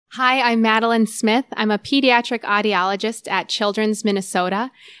Hi, I'm Madeline Smith. I'm a pediatric audiologist at Children's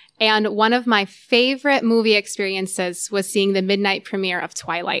Minnesota. And one of my favorite movie experiences was seeing the midnight premiere of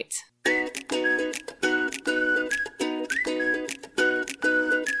Twilight.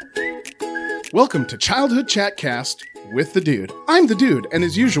 Welcome to Childhood Chatcast with the Dude. I'm the Dude, and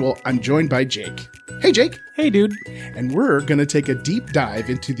as usual, I'm joined by Jake. Hey, Jake. Hey, dude. And we're going to take a deep dive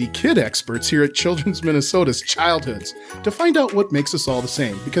into the kid experts here at Children's Minnesota's childhoods to find out what makes us all the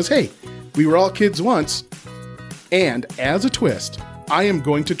same. Because, hey, we were all kids once. And as a twist, I am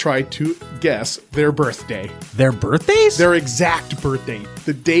going to try to guess their birthday. Their birthdays? Their exact birthday,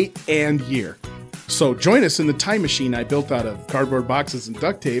 the date and year. So join us in the time machine I built out of cardboard boxes and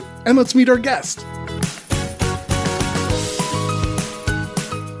duct tape, and let's meet our guest.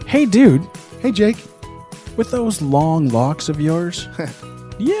 Hey, dude. Hey, Jake. With those long locks of yours,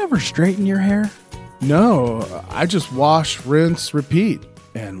 do you ever straighten your hair? No, I just wash, rinse, repeat,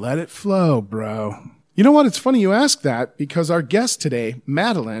 and let it flow, bro. You know what? It's funny you ask that because our guest today,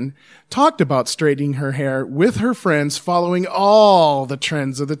 Madeline, talked about straightening her hair with her friends following all the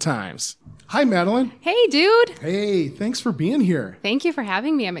trends of the times. Hi, Madeline. Hey, dude. Hey, thanks for being here. Thank you for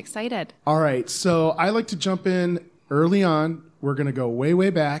having me. I'm excited. All right, so I like to jump in early on. We're going to go way, way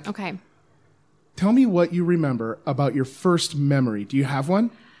back. Okay. Tell me what you remember about your first memory. Do you have one?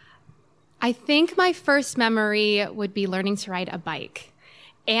 I think my first memory would be learning to ride a bike.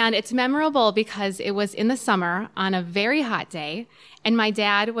 And it's memorable because it was in the summer on a very hot day, and my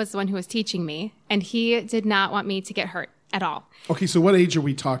dad was the one who was teaching me, and he did not want me to get hurt at all. Okay, so what age are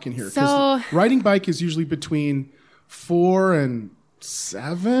we talking here? So riding bike is usually between 4 and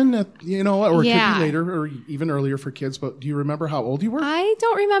 7, or Yeah. it could be later or even earlier for kids. But do you remember how old you were? I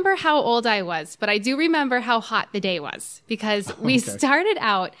don't remember how old I was, but I do remember how hot the day was because we started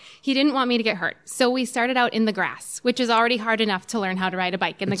out, he didn't want me to get hurt. So we started out in the grass, which is already hard enough to learn how to ride a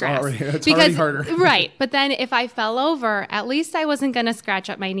bike in the grass. It's already harder. Right. But then if I fell over, at least I wasn't going to scratch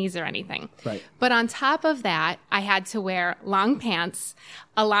up my knees or anything. Right. But on top of that, I had to wear long pants,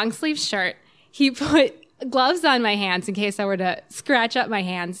 a long sleeve shirt. He put gloves on my hands in case I were to scratch up my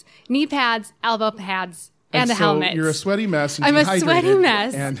hands, knee pads, elbow pads, and a helmet. You're a sweaty mess. And I'm a dehydrated, sweaty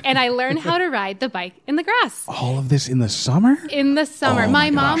mess, and I learned how to ride the bike in the grass. All of this in the summer? In the summer. Oh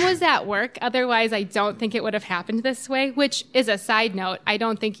my my mom gosh. was at work. Otherwise, I don't think it would have happened this way, which is a side note. I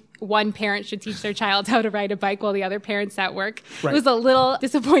don't think one parent should teach their child how to ride a bike while the other parent's at work. Right. It was a little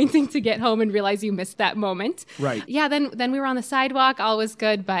disappointing to get home and realize you missed that moment. Right. Yeah, then we were on the sidewalk. All was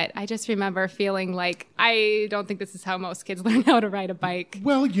good, but I just remember feeling like I don't think this is how most kids learn how to ride a bike.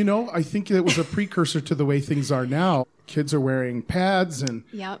 Well, I think it was a precursor to the way things are now. Kids are wearing pads and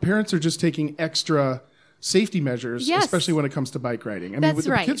Yep. parents are just taking extra safety measures, Yes. especially when it comes to bike riding. That's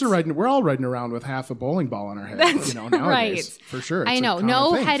the right. kids are riding, we're all riding around with half a bowling ball on our head, That's nowadays. right. For sure. I It's a know. common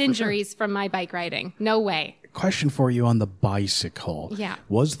No thing, head for injuries from my bike riding. No way. Question for you on the bicycle. Yeah.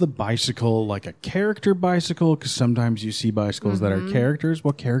 Was the bicycle like a character bicycle? Because sometimes you see bicycles that are characters.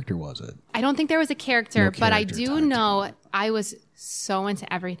 What character was it? I don't think there was a character, No but I character do tied to know I was so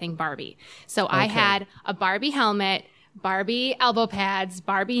into everything Barbie. So I had a Barbie helmet, Barbie elbow pads,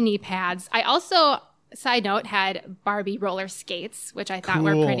 Barbie knee pads. I also, side note, had Barbie roller skates, which I thought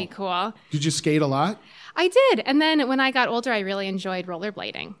were Cool. pretty cool. Did you skate a lot? I did. And then when I got older, I really enjoyed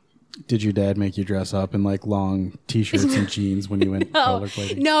rollerblading. Did your dad make you dress up in like long t-shirts and jeans when you went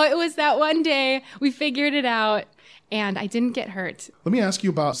rollerblading? No, it was that one day we figured it out and I didn't get hurt. Let me ask you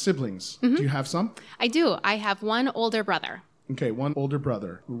about siblings. Mm-hmm. Do you have some? I do. I have one older brother. Okay, one older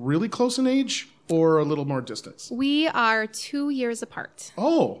brother. Really close in age or a little more distance? We are 2 years apart.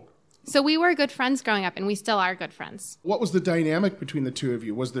 Oh, So we were good friends growing up, and we still are good friends. what was the dynamic between the two of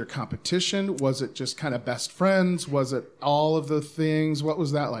you? Was there competition? Was it just kind of best friends? Was it all of the things? What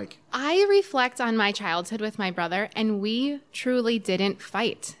was that like? I reflect on my childhood with my brother, and we truly didn't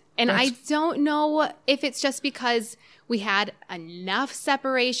fight. And I don't know if it's just because we had enough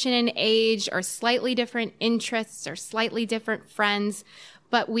separation in age or slightly different interests or slightly different friends,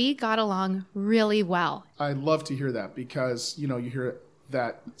 but we got along really well. I love to hear that because, you hear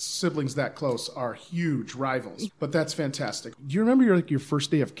that siblings that close are huge rivals. But that's fantastic. Do you remember your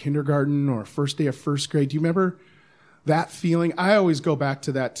first day of kindergarten or first day of first grade? Do you remember that feeling? I always go back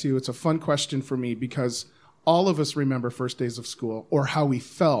to that too. It's a fun question for me because all of us remember first days of school or how we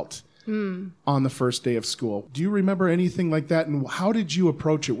felt on the first day of school. Do you remember anything like that? And how did you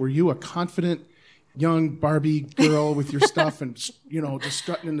approach it? Were you a confident young Barbie girl with your stuff and, just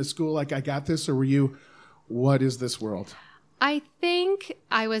strutting into school like I got this? Or were you, what is this world? I think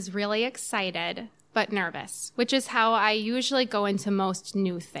I was really excited but nervous, which is how I usually go into most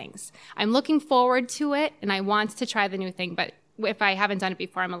new things. I'm looking forward to it and I want to try the new thing, but if I haven't done it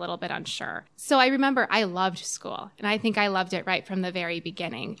before, I'm a little bit unsure. So I remember I loved school, and I think I loved it right from the very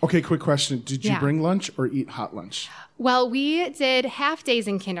beginning. Okay, quick question. Did you Yeah. bring lunch or eat hot lunch? Well, we did half days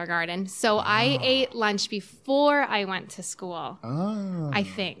in kindergarten, so I ate lunch before I went to school, I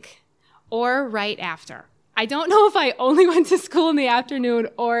think, or right after. I don't know if I only went to school in the afternoon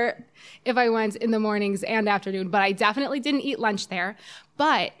or if I went in the mornings and afternoon, but I definitely didn't eat lunch there.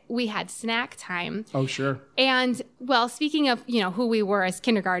 But we had snack time. Oh, sure. And, well, speaking of, who we were as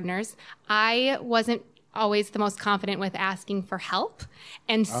kindergartners, I wasn't always the most confident with asking for help.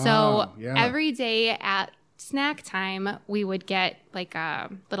 And so every day at snack time, we would get like a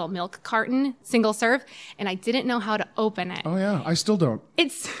little milk carton, single serve, and I didn't know how to open it. Oh, yeah. I still don't.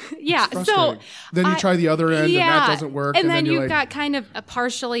 It's frustrating. so then you try the other end and that doesn't work. And then you're you've got kind of a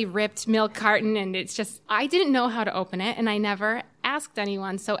partially ripped milk carton, and it's just, I didn't know how to open it, and I never asked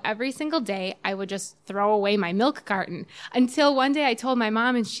anyone. So every single day I would just throw away my milk carton until one day I told my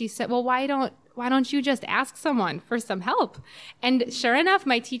mom, and she said, well, why don't you just ask someone for some help? And sure enough,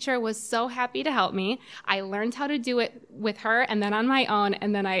 my teacher was so happy to help me. I learned how to do it with her and then on my own.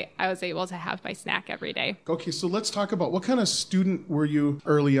 And then I was able to have my snack every day. Okay, so let's talk about what kind of student were you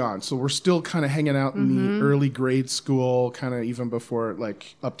early on? So we're still kind of hanging out in the early grade school, kind of even before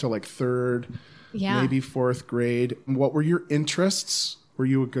like up to like third, maybe fourth grade. What were your interests? Were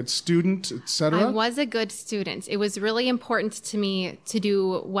you a good student, etc.? I was a good student. It was really important to me to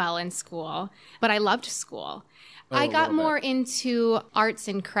do well in school, but I loved school. I got more into arts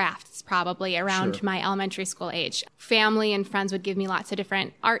and crafts probably around my elementary school age. Family and friends would give me lots of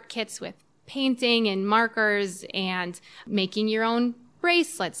different art kits with painting and markers and making your own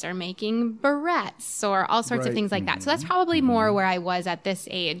bracelets or making barrettes or all sorts of things like that. So that's probably more where I was at this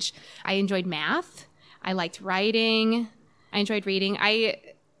age. I enjoyed math. I liked writing. I enjoyed reading. I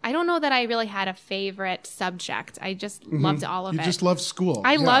don't know that I really had a favorite subject. I just loved all of it. You just loved school.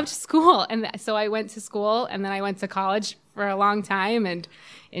 I loved school. And so I went to school and then I went to college for a long time. And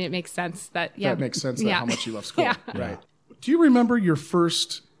it makes sense that, That makes sense how much you love school. Yeah. Right. Do you remember your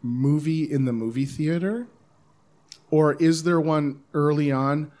first movie in the movie theater? Or is there one early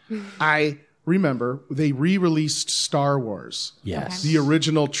on? I remember they re-released Star Wars. Yes. The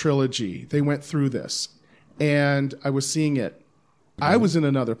original trilogy. They went through this. And I was seeing it. I was in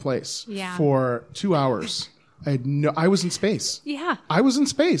another place for 2 hours. I was in space. Yeah. I was in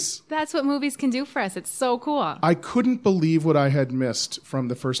space. That's what movies can do for us. It's so cool. I couldn't believe what I had missed from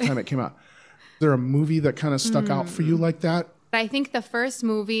the first time it came out. Is there a movie that kind of stuck out for you like that? I think the first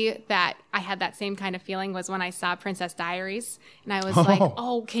movie that I had that same kind of feeling was when I saw Princess Diaries. And I was like,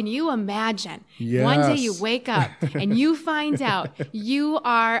 oh, can you imagine? Yes. One day you wake up and you find out you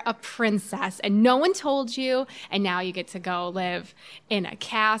are a princess and no one told you. And now you get to go live in a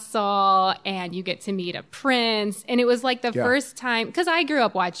castle and you get to meet a prince. And it was like the first time, because I grew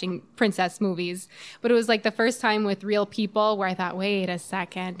up watching princess movies, but it was like the first time with real people where I thought, wait a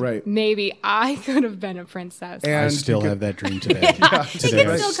second, maybe I could have been a princess. And I still have that dream today. It can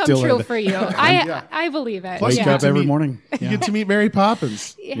still come true for you. I believe it. Wake up every morning. You get to meet Mary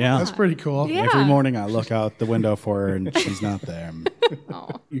Poppins. Yeah. That's pretty cool. Yeah. Every morning I look out the window for her and she's not there.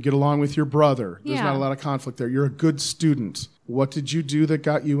 You get along with your brother. There's not a lot of conflict there. You're a good student. What did you do that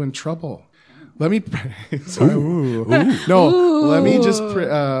got you in trouble? Let me let me just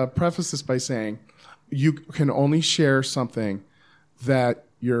preface this by saying you can only share something that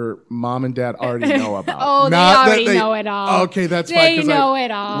your mom and dad already know about. They already know it all. Okay, that's fine. They know it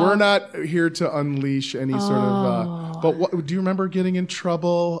all. We're not here to unleash any sort of... but do you remember getting in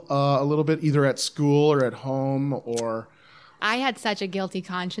trouble a little bit, either at school or at home or... I had such a guilty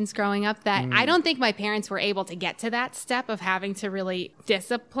conscience growing up that I don't think my parents were able to get to that step of having to really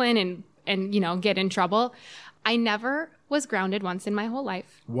discipline and get in trouble. I never was grounded once in my whole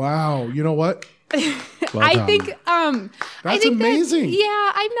life. Wow. You know what? I think that's amazing.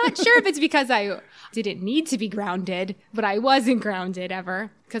 I'm not sure if it's because I didn't need to be grounded, but I wasn't grounded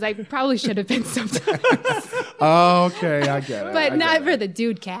ever because I probably should have been sometimes. Okay, I get it. But not for the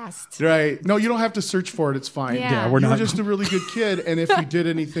dude cast. Right. No, you don't have to search for it. It's fine. Yeah, you were just a really good kid, and if you did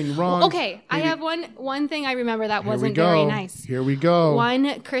anything wrong... Okay, I have one thing I remember that wasn't very nice. Here we go.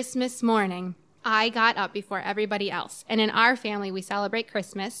 One Christmas morning, I got up before everybody else. And in our family, we celebrate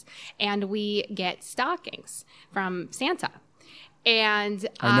Christmas and we get stockings from Santa. And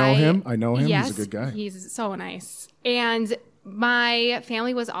I know him. Yes, he's a good guy. He's so nice. And my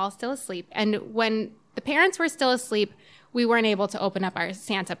family was all still asleep. And when the parents were still asleep, we weren't able to open up our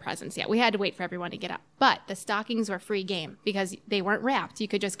Santa presents yet. We had to wait for everyone to get up. But the stockings were free game because they weren't wrapped. You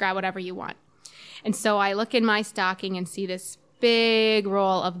could just grab whatever you want. And so I look in my stocking and see this big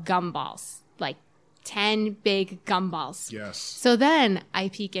roll of gumballs, like 10 big gumballs. Yes. So then I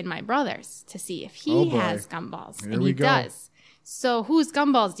peek in my brother's to see if he has gumballs. Here and we he go. does. So whose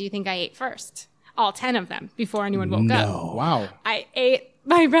gumballs do you think I ate first? All 10 of them before anyone woke up. Wow. I ate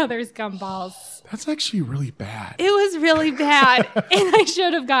my brother's gumballs. That's actually really bad. It was really bad. And I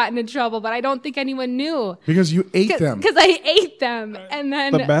should have gotten in trouble, but I don't think anyone knew. Because you ate them. Because I ate them. And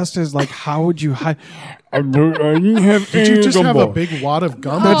then... The best is like, how would you hide? I didn't have Did you just have a gumball. big wad of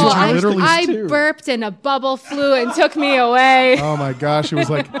gum? Oh, Did you literally? I burped and a bubble flew and took me away. Oh my gosh! It was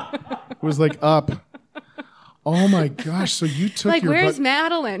like up. Oh my gosh! So you took Like, your where's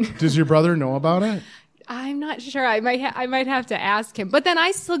Madeline? Does your brother know about it? I'm not sure. I might have to ask him. But then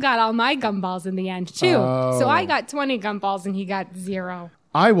I still got all my gumballs in the end too. So I got 20 gumballs and he got 0.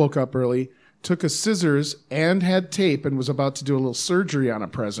 I woke up early, took a scissors and had tape, and was about to do a little surgery on a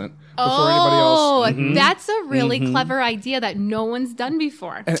present before anybody else. Oh, that's a really clever idea that no one's done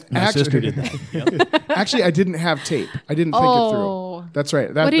before. And My sister did that. Yep. Actually, I didn't have tape. I didn't think it through. That's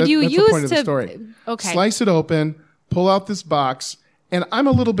right. What did you that's use the point of the to- story. Okay. Slice it open, pull out this box, and I'm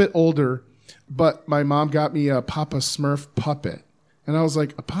a little bit older, but my mom got me a Papa Smurf puppet. And I was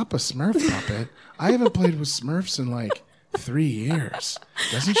like, a Papa Smurf puppet? I haven't played with Smurfs in like 3 years.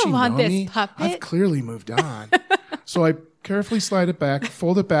 Doesn't she want know this me? puppet. I've clearly moved on. So I carefully slide it back,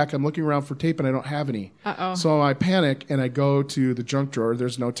 fold it back. I'm looking around for tape, and I don't have any. Uh-oh. So I panic, and I go to the junk drawer.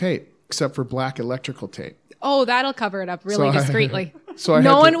 There's no tape, except for black electrical tape. Oh, that'll cover it up really So discreetly. I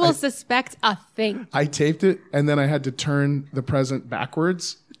No had one to- will suspect a thing. I taped it, and then I had to turn the present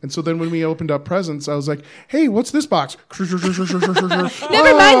backwards. And so then when we opened up presents, I was like, hey, what's this box?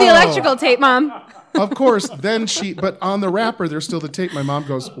 Never mind the electrical tape, Mom. Of course. Then but on the wrapper, there's still the tape. My mom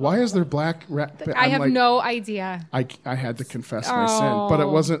goes, why is there black wrap? I have no idea. I had to confess my sin, but it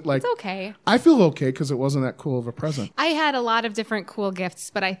wasn't like. It's okay. I feel okay because it wasn't that cool of a present. I had a lot of different cool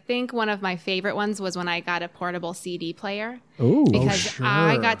gifts, but I think one of my favorite ones was when I got a portable CD player. Ooh. Because sure.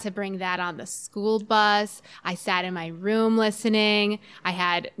 I got to bring that on the school bus. I sat in my room listening. I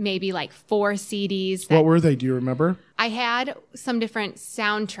had maybe like 4 CDs. What were they? Do you remember? I had some different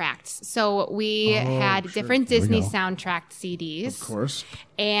soundtracks. So we had different Disney soundtrack CDs. Of course.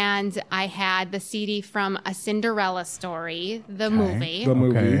 And I had the CD from A Cinderella Story, the movie. The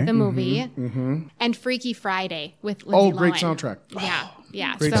movie. Okay. The movie. And Freaky Friday with Lindsay Oh, great Lohan. soundtrack. Yeah.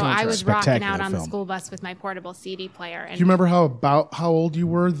 Yeah. Great So I soundtrack. was rocking Spectacular out on the film. school bus with my portable CD player. And Do you remember how old you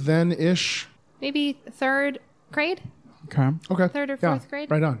were then-ish? maybe 3rd grade? Okay. Okay. 3rd or 4th grade?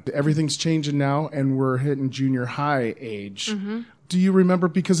 Right on. Everything's changing now, and we're hitting junior high age. Mm-hmm. Do you remember?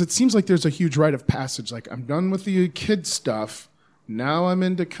 Because it seems like there's a huge rite of passage. Like, I'm done with the kid stuff. Now I'm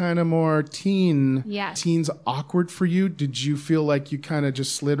into kind of more teen. Yeah. Teens awkward for you? Did you feel like you kind of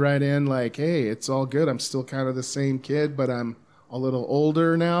just slid right in like, hey, it's all good. I'm still kind of the same kid, but I'm a little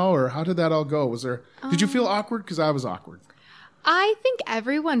older now? Or how did that all go? Did you feel awkward? Because I was awkward. I think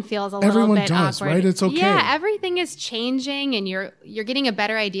everyone feels a little Everyone bit does, awkward. right? It's okay. Yeah, everything is changing, and you're getting a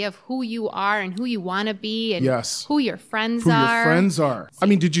better idea of who you are and who you want to be, and Yes. who your friends Who are. your friends are. I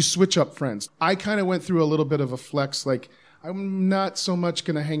mean, did you switch up friends? I kind of went through a little bit of a flex. Like, I'm not so much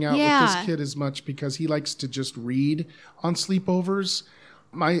going to hang out with this kid as much because he likes to just read on sleepovers.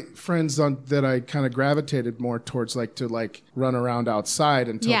 My friends that I kind of gravitated more towards like to run around outside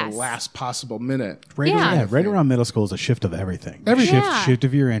until the last possible minute. Right, Yeah. right around middle school is a shift of everything. Everything. Shift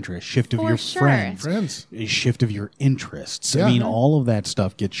of your interest, shift of For your sure. friends, a shift of your interests. Yeah. I mean, all of that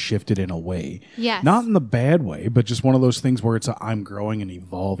stuff gets shifted in a way. Yes. Not in the bad way, but just one of those things where it's I'm growing and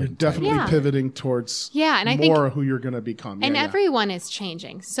evolving. Definitely Yeah. pivoting towards Yeah, and I think- more who you're going to become. And Yeah, yeah. everyone is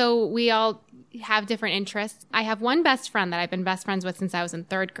changing. So we all have different interests. I have one best friend that I've been best friends with since I was in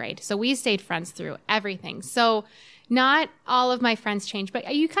 3rd grade. So we stayed friends through everything. So not all of my friends change,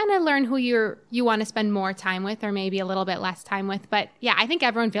 but you kind of learn who you want to spend more time with or maybe a little bit less time with. But yeah, I think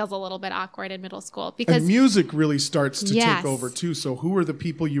everyone feels a little bit awkward in middle school because And music really starts to Yes. take over too. So who are the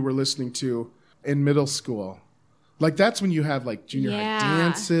people you were listening to in middle school? Like that's when you have like junior high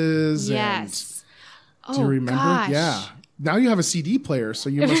dances. Yes. And do you remember? Gosh. Yeah. Now you have a CD player, so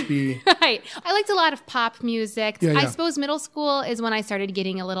you must be. Right. I liked a lot of pop music. Yeah, I yeah. suppose middle school is when I started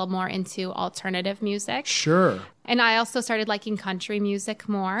getting a little more into alternative music. Sure. And I also started liking country music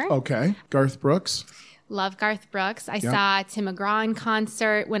more. Okay. Garth Brooks. Love Garth Brooks. I saw Tim McGraw in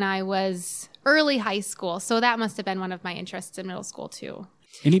concert when I was early high school. So that must have been one of my interests in middle school too.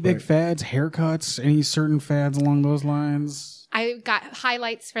 Any big fads, haircuts, any certain fads along those lines? I got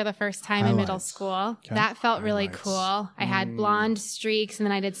highlights for the first time in middle school. Okay. That felt really cool. I had blonde streaks, and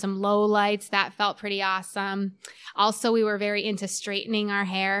then I did some low lights. That felt pretty awesome. Also, we were very into straightening our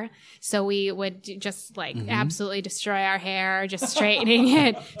hair. So we would just absolutely destroy our hair, just straightening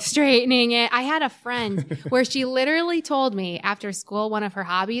it. I had a friend where she literally told me after school, one of her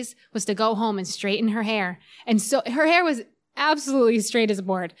hobbies was to go home and straighten her hair. And so her hair was absolutely straight as a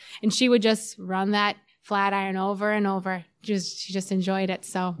board. And she would just run that flat iron over and over. She just enjoyed it.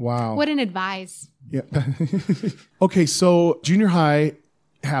 So wow. Wouldn't advise. Yeah. Okay, so junior high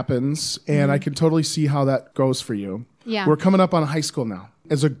happens, and I can totally see how that goes for you. Yeah. We're coming up on high school now.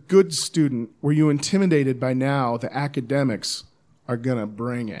 As a good student, were you intimidated by now the academics are going to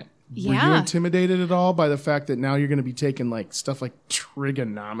bring it? Yeah. Were you intimidated at all by the fact that now you're going to be taking stuff like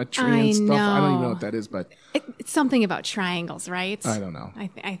trigonometry and stuff? I don't even know what that is, but it's something about triangles, right? I don't know. I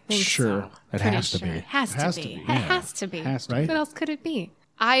think Sure. so. It Pretty has to sure. be. It has to be. Yeah. It has to be. Has to. Right? What else could it be?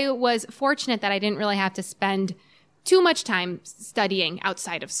 I was fortunate that I didn't really have to spend too much time studying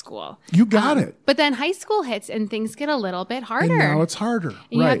outside of school. You got it. But then high school hits and things get a little bit harder. And now it's harder. And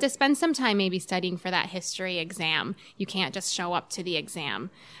you have to spend some time maybe studying for that history exam. You can't just show up to the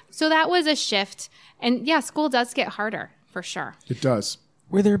exam. So that was a shift. And yeah, school does get harder for sure. It does.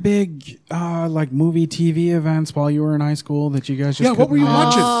 Were there big movie, TV events while you were in high school that you guys just What were you couldn't-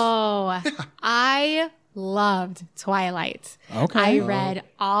 watching? Oh, I loved Twilight. Okay. I read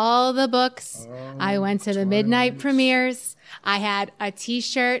all the books. I went to the midnight premieres. I had a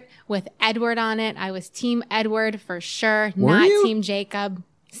t-shirt with Edward on it. I was Team Edward for sure, Were not you? Team Jacob.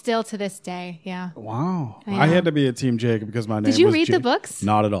 Still to this day, yeah. Wow. I I know. had to be a Team Jacob because my name was Did you read the Jacob. books?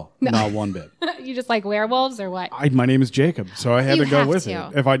 Not at all. Not one bit. You just like werewolves or what? My name is Jacob, so I had You to go have with to.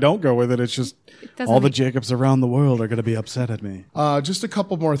 it. If I don't go with it, it's just doesn't all the make- Jacobs around the world are going to be upset at me. Just a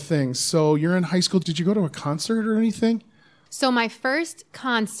couple more things. So you're in high school. Did you go to a concert or anything? So my first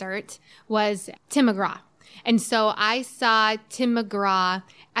concert was Tim McGraw. And so I saw Tim McGraw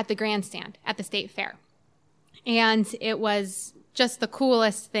at the grandstand at the state fair. And it was just the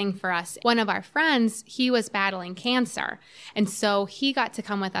coolest thing for us. One of our friends, he was battling cancer. And so he got to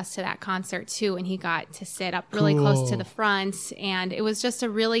come with us to that concert too. And he got to sit up really close to the front. And it was just a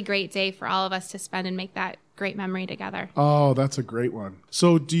really great day for all of us to spend and make that great memory together. Oh, that's a great one.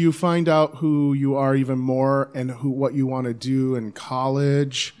 So do you find out who you are even more and what you want to do in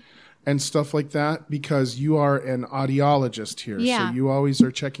college and stuff like that? Because you are an audiologist here. Yeah. So you always are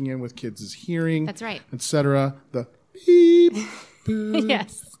checking in with kids' hearing. That's right. Etc. The beep, boop,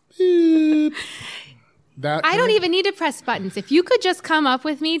 Yes. beep. That I don't even need to press buttons. If you could just come up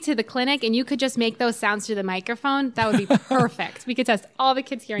with me to the clinic and you could just make those sounds through the microphone, that would be perfect. We could test all the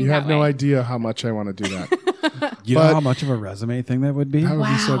kids hearing You that have no way. idea how much I want to do that. You know But- how much of a resume thing that would be? That would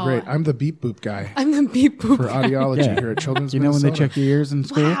be so Wow. great. I'm the beep boop guy I'm the beep boop. for audiology Yeah. here at Children's You know when they Minnesota. check your ears in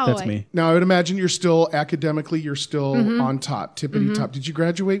school? Wow. That's me. Now, I would imagine you're still academically, you're still on top, tippity top. Did you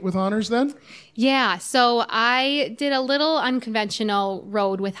graduate with honors then? Yeah, so I did a little unconventional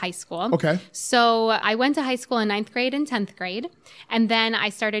road with high school. Okay. So I went to high school in 9th grade and 10th grade, and then I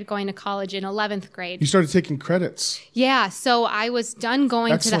started going to college in 11th grade. You started taking credits. Yeah, so I was done going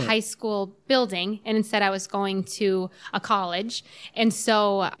to Excellent. the high school building, and instead I was going to a college. And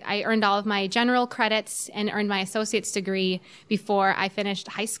so I earned all of my general credits and earned my associate's degree before I finished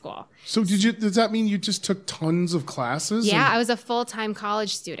high school. So does that mean you just took tons of classes? Yeah, And- I was a full-time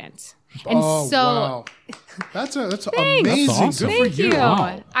college student. And Oh, so wow. That's amazing. That's awesome. Good for Thank you.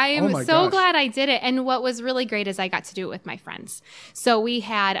 Wow. I Oh am my so gosh. glad I did it. And what was really great is I got to do it with my friends. So we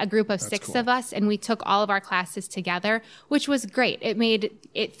had a group of six cool. of us, and we took all of our classes together, which was great. It made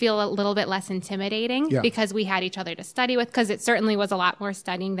it feel a little bit less intimidating Yeah. because we had each other to study with, because it certainly was a lot more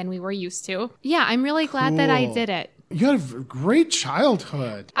studying than we were used to. Yeah, I'm really glad that I Cool. did it. You had a great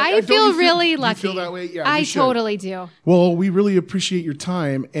childhood. I don't feel you really do lucky. You feel that way? Yeah, I you should. totally do. Well, we really appreciate your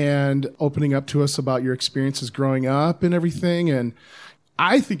time and opening up to us about your experiences growing up and everything. And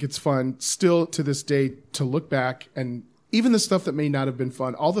I think it's fun still to this day to look back, and even the stuff that may not have been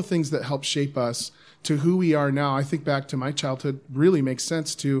fun, all the things that help shape us to who we are now. I think back to my childhood really makes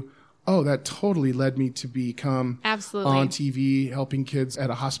sense to, oh, that totally led me to become Absolutely. on TV, helping kids at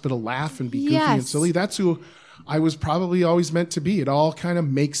a hospital laugh and be goofy Yes. and silly. That's who I was probably always meant to be. It all kind of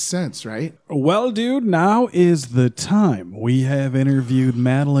makes sense, right? Well, dude, now is the time. We have interviewed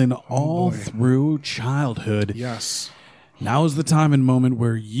Madeline all through childhood. Yes. Now is the time and moment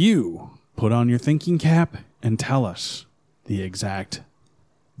where you put on your thinking cap and tell us the exact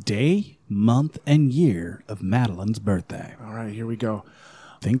day, month, and year of Madeline's birthday. All right, here we go.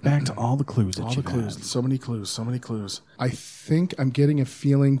 Think back to all the clues that All you the clues. So many clues. So many clues. I think I'm getting a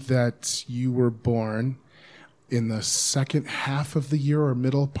feeling that you were born in the second half of the year or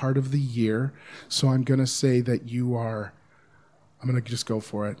middle part of the year. So I'm going to say that I'm going to just go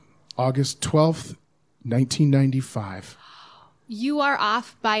for it. August 12th, 1995. You are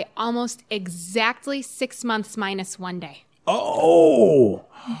off by almost exactly 6 months minus 1 day. Oh,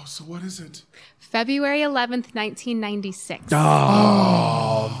 So what is it? February 11th, 1996.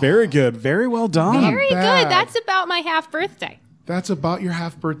 very good. Very well done. Very bad. good. That's about my half birthday. That's about your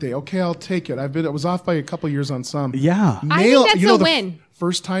half birthday. Okay, I'll take it. I was off by a couple years on some. Yeah. I think that's a win.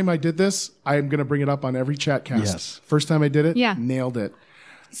 First time I did this, I'm going to bring it up on every Chatcast. Yes. First time I did it, Yeah. nailed it.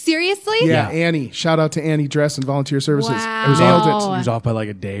 Seriously? Yeah, Annie. Shout out to Annie Dress and Volunteer Services. Wow. It was Nailed off, it. He was off by like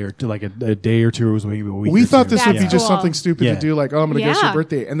a day or two, like a day or two. It was maybe a week. We or thought two. this would be That's just cool. something stupid Yeah. to do, like, oh, I'm going to guess your Yeah.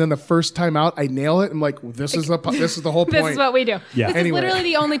 birthday. And then the first time out, I nail it. I'm like, this is the whole point. This is what we do. Yeah. This Anyway. is literally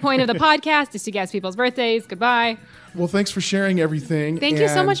the only point of the podcast is to guess people's birthdays. Goodbye. Well, thanks for sharing everything. Thank you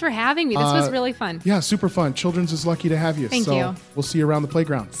so And, much for having me. This was really fun. Yeah, super fun. Children's is lucky to have you. Thank so you. We'll see you around the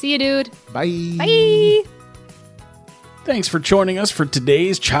playground. See you, dude. Bye. Bye. Thanks for joining us for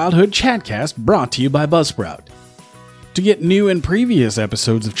today's Childhood Chatcast, brought to you by Buzzsprout. To get new and previous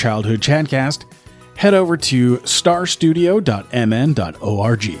episodes of Childhood Chatcast, head over to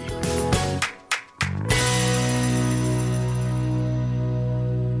starstudio.mn.org.